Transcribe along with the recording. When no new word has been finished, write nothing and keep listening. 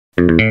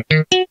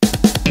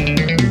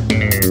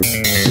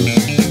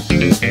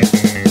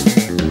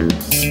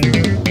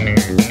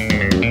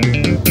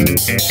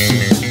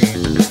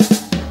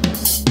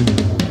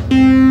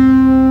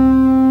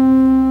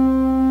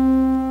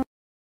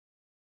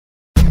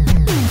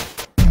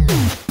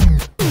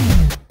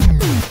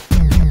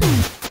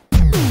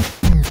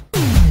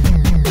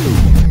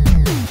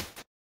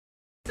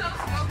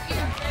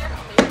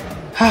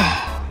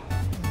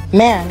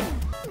Man,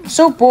 I'm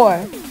so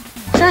bored.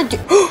 What should I do?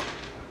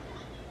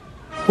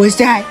 What's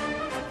that?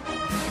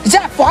 Is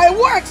that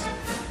fireworks?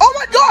 Oh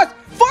my god,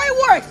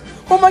 fireworks!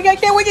 Oh my god, I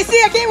can't wait to see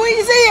it! I can't wait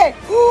to see it!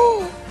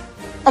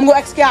 I'm going to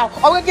X-Scout.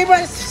 I'm going to get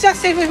my success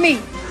safe with me.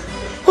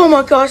 Oh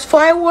my gosh,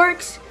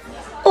 fireworks?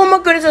 Oh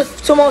my goodness,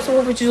 it's almost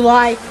 4th of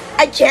July.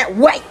 I can't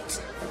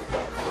wait.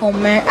 Oh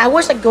man, I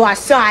wish I could go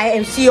outside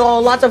and see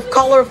lots of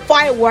color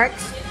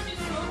fireworks.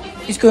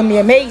 It's going to be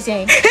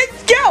amazing. Hey,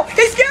 Scout!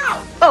 Hey,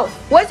 Scout! Oh,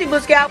 what's it, Blue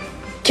Scout?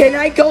 Can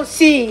I go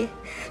see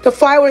the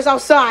fireworks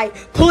outside?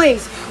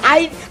 Please.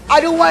 I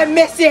don't want to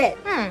miss it.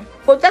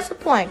 Well, that's the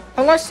point.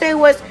 I'm going to say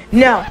was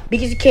no,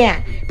 because you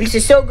can't. Because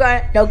it's so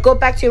good. Now go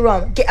back to your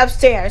room. Get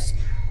upstairs.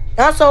 And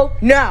also,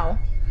 no.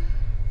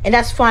 And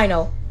that's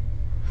final.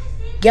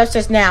 Get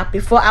upstairs now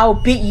before I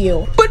will beat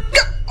you. But,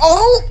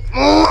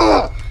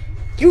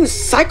 you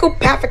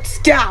psychopathic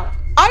Scout.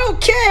 I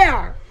don't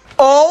care.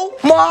 Oh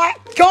my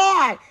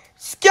god.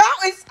 Scout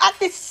is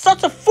acting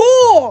such a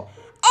fool.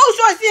 Oh,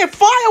 so I see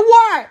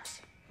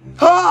fireworks.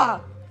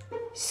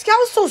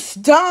 Scout is so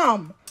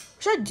dumb.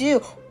 What should I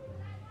do?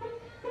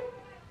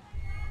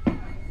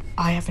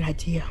 I have an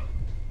idea.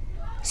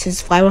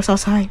 Since fireworks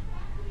outside,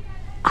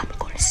 I'm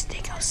going to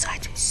sneak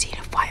outside to see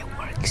the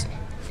fireworks.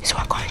 That's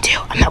what I'm going to do.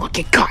 I'm not going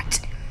to get caught.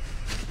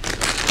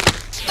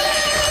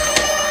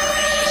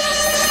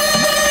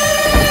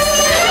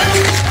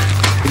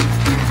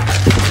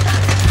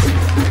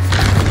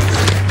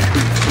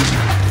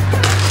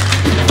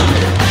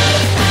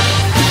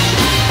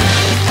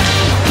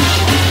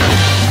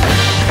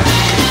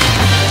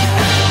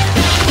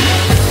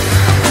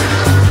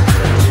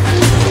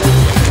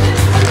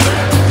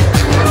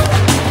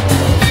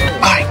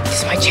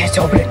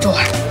 To open the door.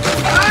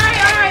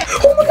 Alright.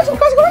 Oh my gosh, oh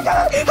my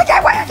god, I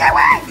can't wait,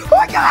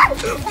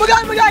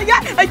 oh my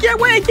god, I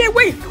can't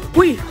wait.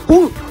 Wait,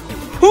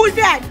 who is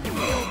that?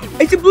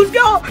 It's a Blue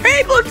Scout.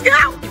 Hey, Blue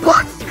Scout.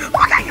 What? Oh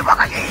my god, you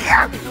bungo, get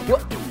here.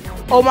 What?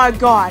 Oh my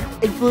god,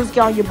 it's Blue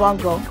Scout and your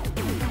bungo.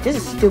 This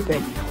is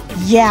stupid.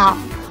 Yeah,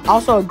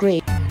 also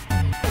agree.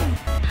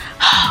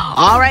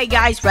 Alright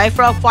guys, ready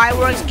for our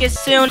fireworks get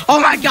soon? Oh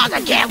my god,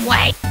 I can't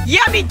wait.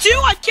 Yeah, me too,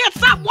 I can't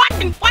stop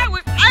watching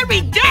fireworks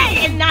every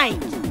day and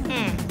night.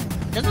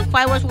 Doesn't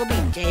fireworks will be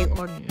day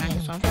or night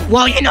or something?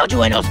 Well, you know,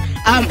 Duenos,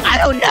 I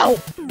don't know.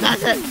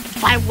 Doesn't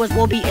fireworks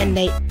will be in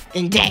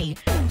day.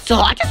 So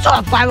I just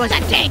saw fireworks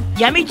at day.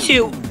 Yeah, me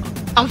too.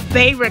 A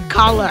favorite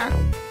color.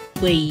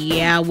 Wait,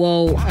 yeah,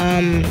 well,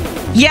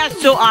 yeah,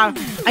 so,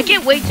 I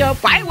can't wait till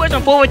fireworks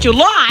on 4th of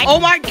July.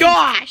 Oh my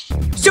gosh.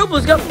 So,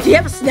 let's go. Do you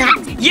have a snack?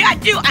 Yeah, I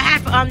do. I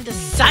have, the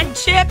sun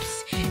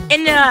chips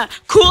and the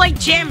Kool-Aid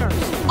jammers.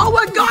 Oh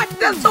my god,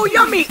 that's so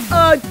yummy.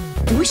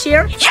 Do we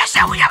share? Yes,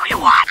 sir, whatever you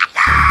want.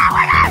 Oh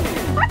my god.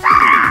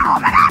 Oh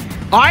my god.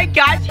 Alright,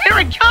 guys, here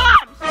it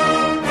comes.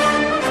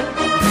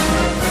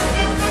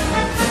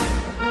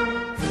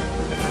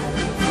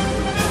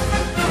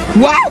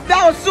 Wow,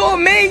 that was so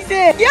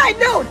amazing. Yeah, I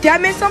know. Did I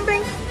miss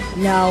something?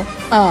 No.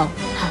 Oh,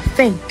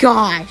 thank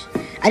gosh.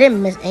 I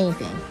didn't miss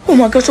anything. Oh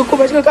my gosh, so cool,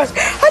 guys. I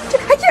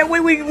can't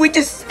wait. I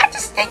just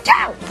sneaked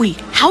out.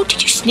 Wait, how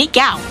did you sneak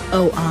out?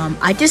 Oh,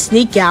 I just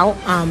sneak out.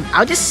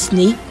 I'll just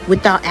sneak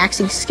without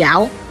asking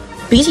Scout.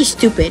 Because he's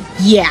stupid.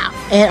 Yeah.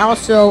 And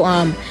also,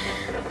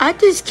 I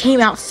just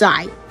came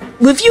outside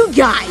with you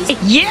guys.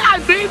 Yeah, I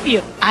agree with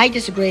you. I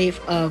disagree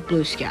with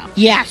Blue Scout.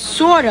 Yeah,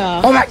 sort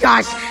of. Oh my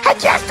gosh, I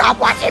can't stop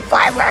watching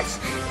fireworks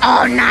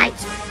all night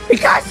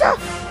because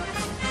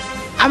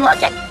I'm gonna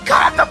get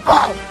caught up the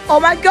ball. Oh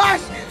my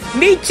gosh,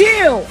 me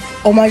too.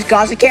 Oh my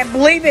gosh, I can't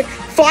believe it.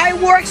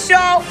 Fireworks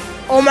show.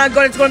 Oh my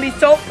god, it's gonna be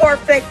so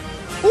perfect.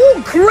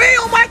 Oh, great.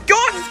 Oh my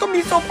gosh, it's gonna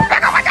be so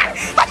perfect. Oh my god,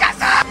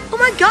 oh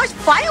my gosh,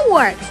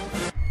 fireworks.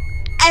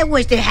 I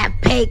wish they had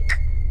pink.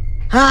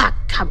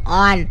 Come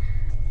on.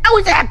 I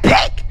wish they had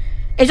pink.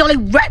 It's only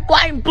red,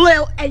 white, and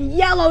blue, and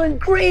yellow and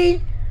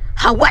green.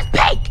 What's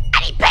pink? I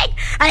need pink.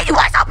 I need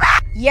what's so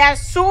bad. Yeah,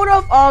 sort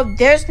of.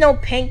 There's no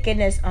pink in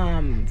this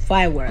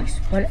fireworks.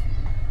 What?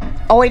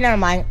 Oh wait, never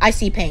mind. I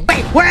see pink.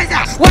 Wait, where is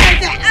that? Where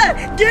is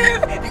that?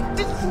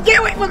 Get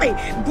away from me.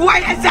 Where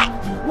is that?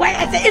 Where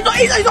is it?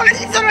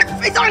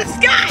 It's on the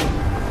sky.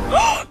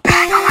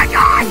 Pink! Oh my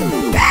god!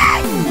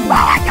 Pink! Oh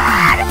my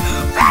god!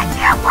 Thank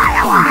you,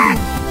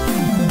 fireworks!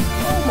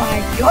 Oh my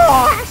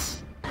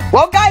gosh!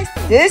 Well, guys,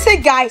 this is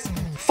it, guys.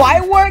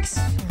 Fireworks.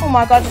 Oh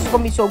my god, this is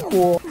gonna be so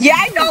cool. Yeah,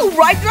 I know,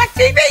 right? Direct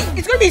TV.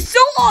 It's gonna be so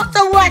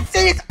awesome when I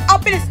see this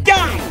up in the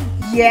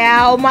sky.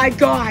 Yeah, oh my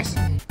gosh.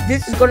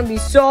 This is gonna be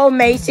so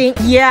amazing.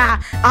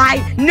 Yeah,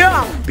 I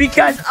know.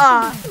 Because,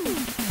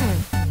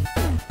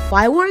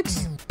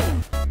 fireworks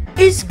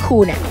is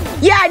cool now.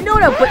 Yeah, I know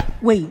that, but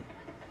wait.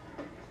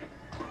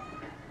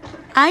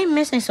 I'm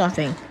missing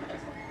something.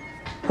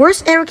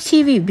 Where's Eric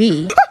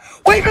TVB?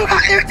 Wait,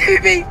 Eric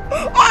TVB!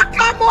 Oh,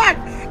 come on!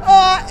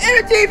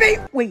 Eric TV!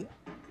 Wait,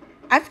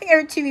 I think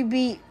Eric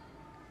TVB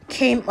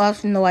came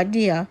off no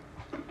idea.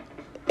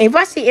 If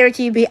I see Eric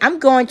TVB, I'm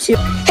going to...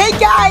 Hey,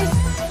 guys!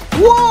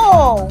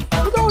 Whoa!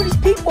 Look at all these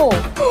people.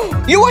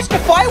 You watch the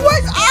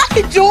fireworks? I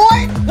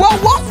enjoy! Well,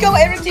 welcome,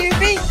 Eric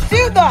TVB.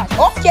 Do that.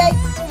 Okay.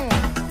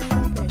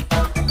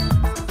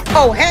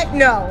 Oh, heck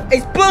no.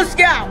 It's Blue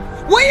Scout.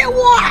 What do you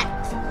want?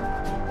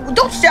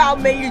 Don't shout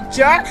at me, you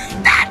jerk.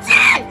 That's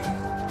it!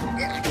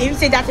 Even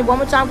say that's it one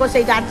more time, I'm gonna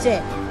say that's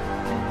it.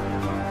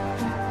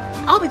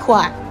 I'll be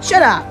quiet.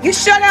 Shut up. You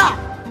shut up!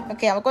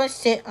 Okay, I'm gonna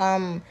sit,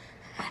 I'll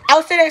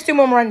sit next to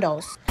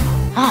Momorandos.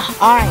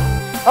 Alright.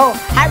 Oh,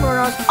 hi,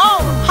 Momorandos.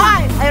 Oh,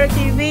 hi, Eric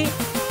TV.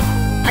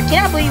 I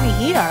cannot believe you're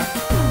here.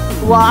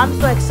 Well, I'm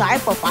so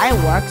excited for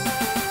fireworks.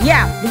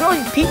 Yeah, look at all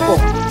these people.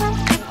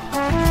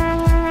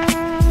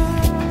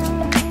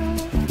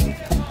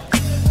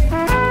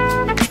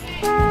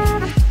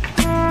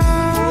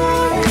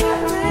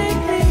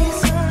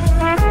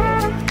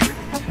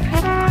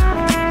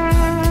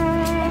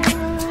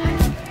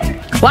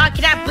 Wow,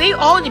 can I believe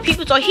all the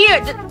people are here?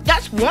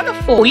 That's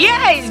wonderful.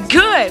 Yeah, it's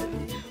good.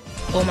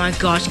 Oh my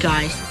gosh,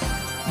 guys.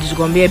 This is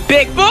gonna be a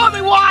big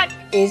booming one.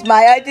 Is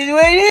my idea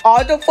waiting?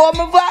 All the form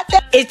of that?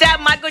 Is that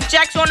Michael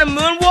Jackson on the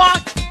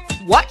moonwalk?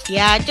 What?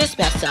 Yeah, I just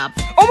messed up.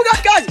 Oh my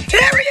god, guys,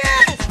 here he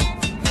is!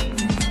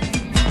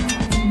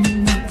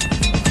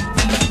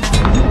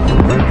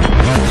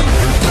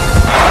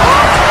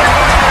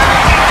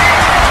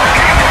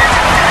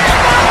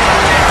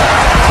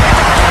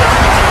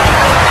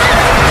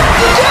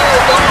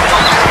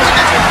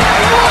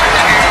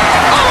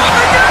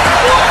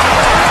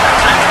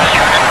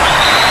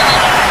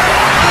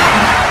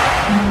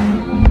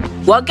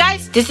 Well,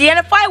 guys, this is the end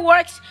of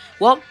fireworks.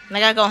 Well, I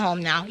gotta go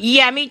home now.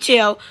 Yeah, me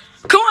too.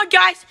 Come on,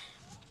 guys.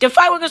 The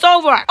fireworks is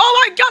over.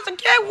 Oh my gosh, I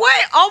can't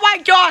wait. Oh my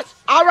gosh.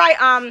 All right,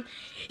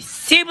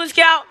 see you, Blue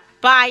Scout.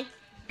 Bye.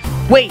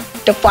 Wait,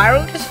 the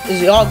fireworks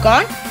is it all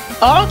gone?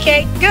 Oh,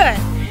 okay, good.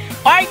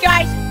 All right,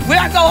 guys, we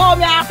gotta go home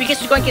now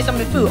because we're gonna get some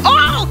of the food.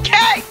 Oh,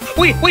 okay.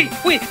 Wait,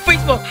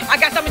 Facebook, I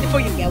got something for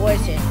you. Yeah, what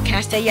is it? Can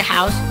I stay at your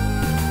house?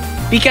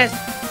 Because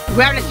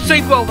we're having a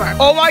sleepover.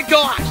 Oh my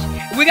gosh.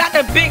 We got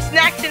the big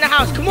snacks in the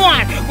house. Come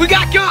on. We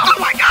got to go. Oh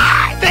my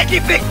God. Thank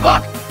you,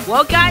 Facebook.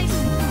 Well, guys,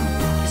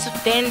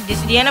 this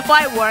is the end of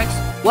fireworks.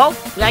 Well,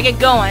 we gotta get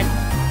going.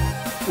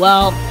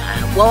 Well,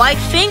 I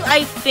think,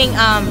 I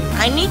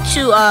need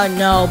to,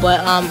 no,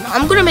 but,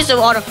 I'm gonna miss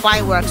all the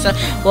fireworks.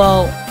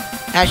 Well,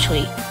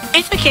 actually,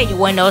 it's okay, you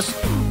windows.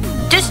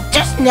 Just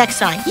next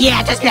time.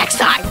 Yeah, just next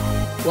time.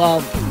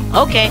 Well,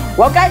 okay.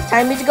 Well, guys,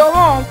 time for me to go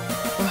home.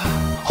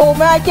 Oh,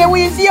 man, I can't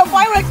wait to see your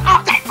fireworks.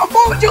 Oh, thanks for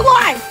 4th of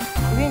July.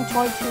 We're in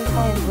 22,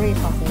 23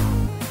 something.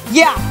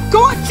 Yeah,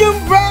 go on, June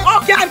Brand.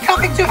 Okay, I'm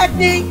coming to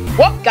Hackney.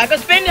 Well, gotta go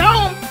spend it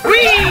home.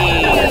 Whee!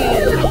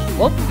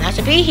 Well, nice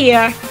to be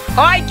here.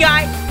 All right,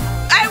 guys.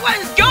 Everyone,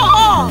 let's go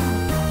home.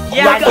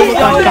 Yeah,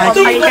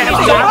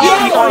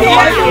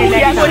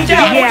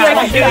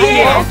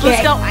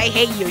 let's go. I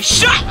hate you.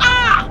 Shut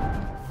up!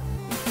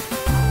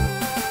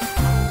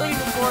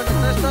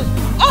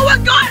 Oh my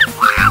God!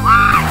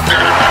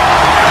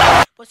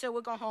 What's up?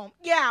 We're going home.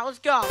 Yeah, let's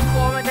go.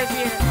 Oh my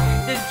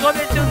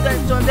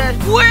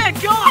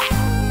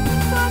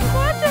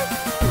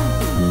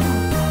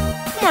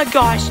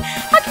gosh! I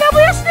can't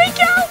believe I sneak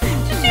out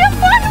to see a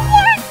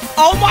fireworks!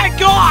 Oh my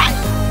gosh!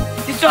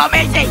 This is so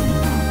amazing!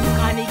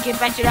 I need to get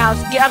back to the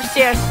house. Get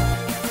upstairs.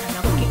 I'm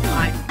not gonna get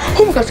caught.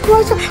 Oh my gosh,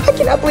 guys! I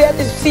cannot believe I have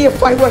to see a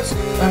fireworks.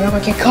 I'm not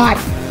gonna get caught.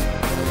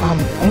 I'm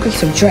gonna get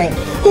some drink.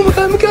 Oh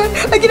my God!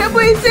 I cannot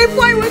believe I see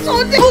fireworks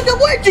all day.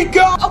 Where'd you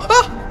go?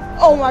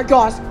 Oh my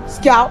gosh!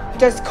 Scout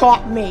just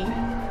caught me.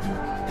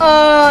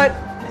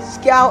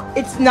 Scout,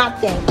 it's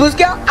nothing. Blue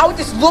Scout, I was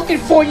just looking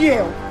for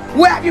you.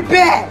 Where have you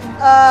been?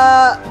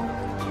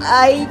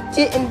 I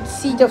didn't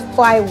see the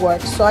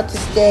fireworks, so I had to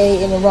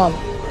stay in the room.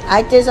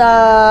 I just,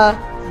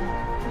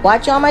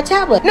 watch on my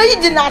tablet. No, you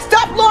did not.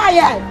 Stop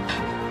lying.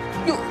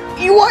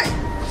 You weren't.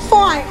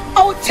 Fine,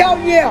 I will tell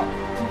you.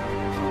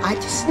 I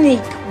just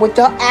sneaked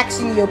without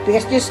asking you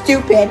because you're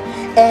stupid,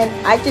 and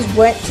I just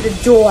went to the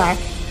door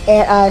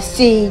and,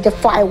 see the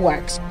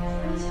fireworks.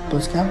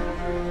 Blue Scout,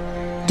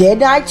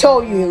 didn't I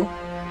tell you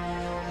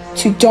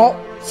to don't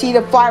see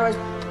the fireworks?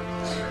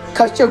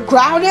 Cause you're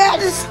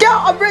grounded.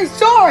 Scout, I'm very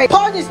sorry.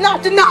 Pardon is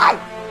not denied.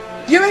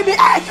 You made me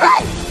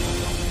angry.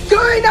 You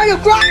already know you're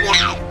grounded.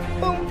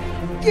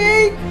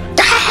 Okay.